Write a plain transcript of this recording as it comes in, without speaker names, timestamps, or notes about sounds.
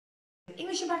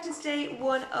English and Practice Day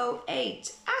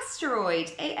 108.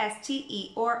 Asteroid, A-S-T-E-R-O-I-D.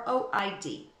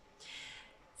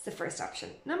 It's the first option.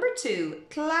 Number 2,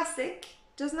 classic,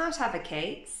 does not have a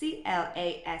K,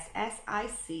 C-L-A-S-S-I-C.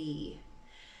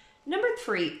 Number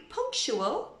 3,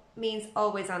 punctual, means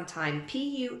always on time,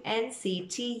 P-U-N-C-T-U-A-L.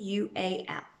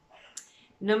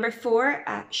 Number 4,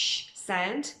 sh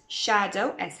sound,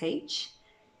 shadow, S-H.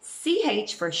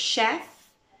 C-H for chef,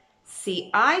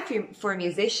 C-I for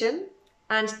musician,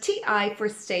 and T-I for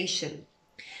station.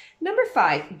 Number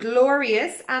 5,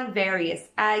 glorious and various.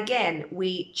 Again,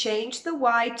 we change the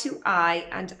Y to I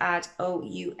and add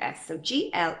O-U-S. So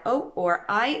G-L-O or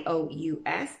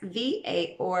I-O-U-S,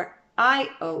 V-A or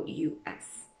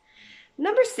I-O-U-S.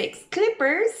 Number 6,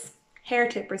 clippers.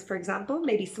 Hair clippers, for example.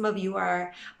 Maybe some of you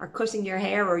are cutting your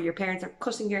hair, or your parents are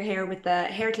cutting your hair with the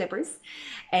hair clippers.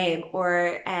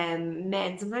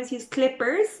 Men sometimes use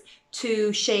clippers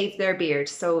to shave their beard.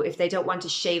 So if they don't want to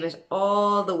shave it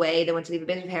all the way, they want to leave a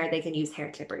bit of hair, they can use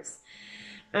hair clippers.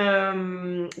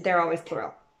 They're always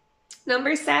plural.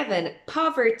 Number 7,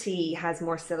 poverty has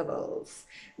more syllables.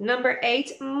 Number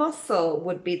 8, muscle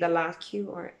would be the last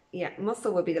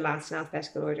muscle would be the last in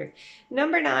alphabetical order.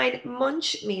 Number 9,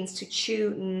 munch means to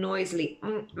chew noisily.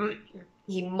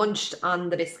 He munched on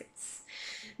the biscuits.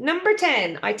 Number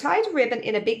 10, I tied a ribbon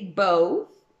in a big bow,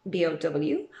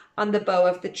 B-O-W, on the bow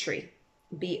of the tree,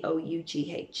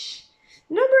 B-O-U-G-H.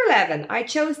 Number 11, I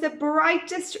chose the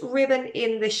brightest ribbon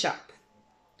in the shop.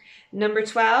 Number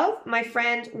 12, my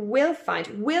friend will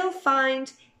find. Will find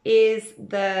is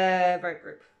the verb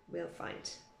group, will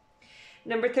find.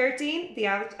 Number 13, the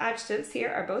adjectives here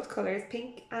are both colours,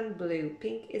 pink and blue.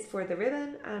 Pink is for the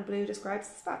ribbon and blue describes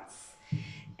the spots.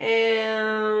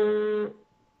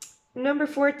 Number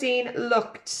 14,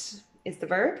 looked is the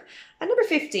verb. And number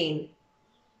 15,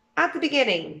 at the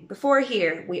beginning, before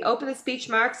here, we open the speech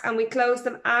marks and we close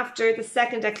them after the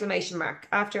second exclamation mark,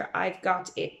 after I've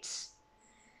got it.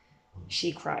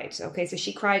 She cried. Okay, so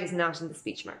she cried is not in the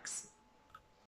speech marks.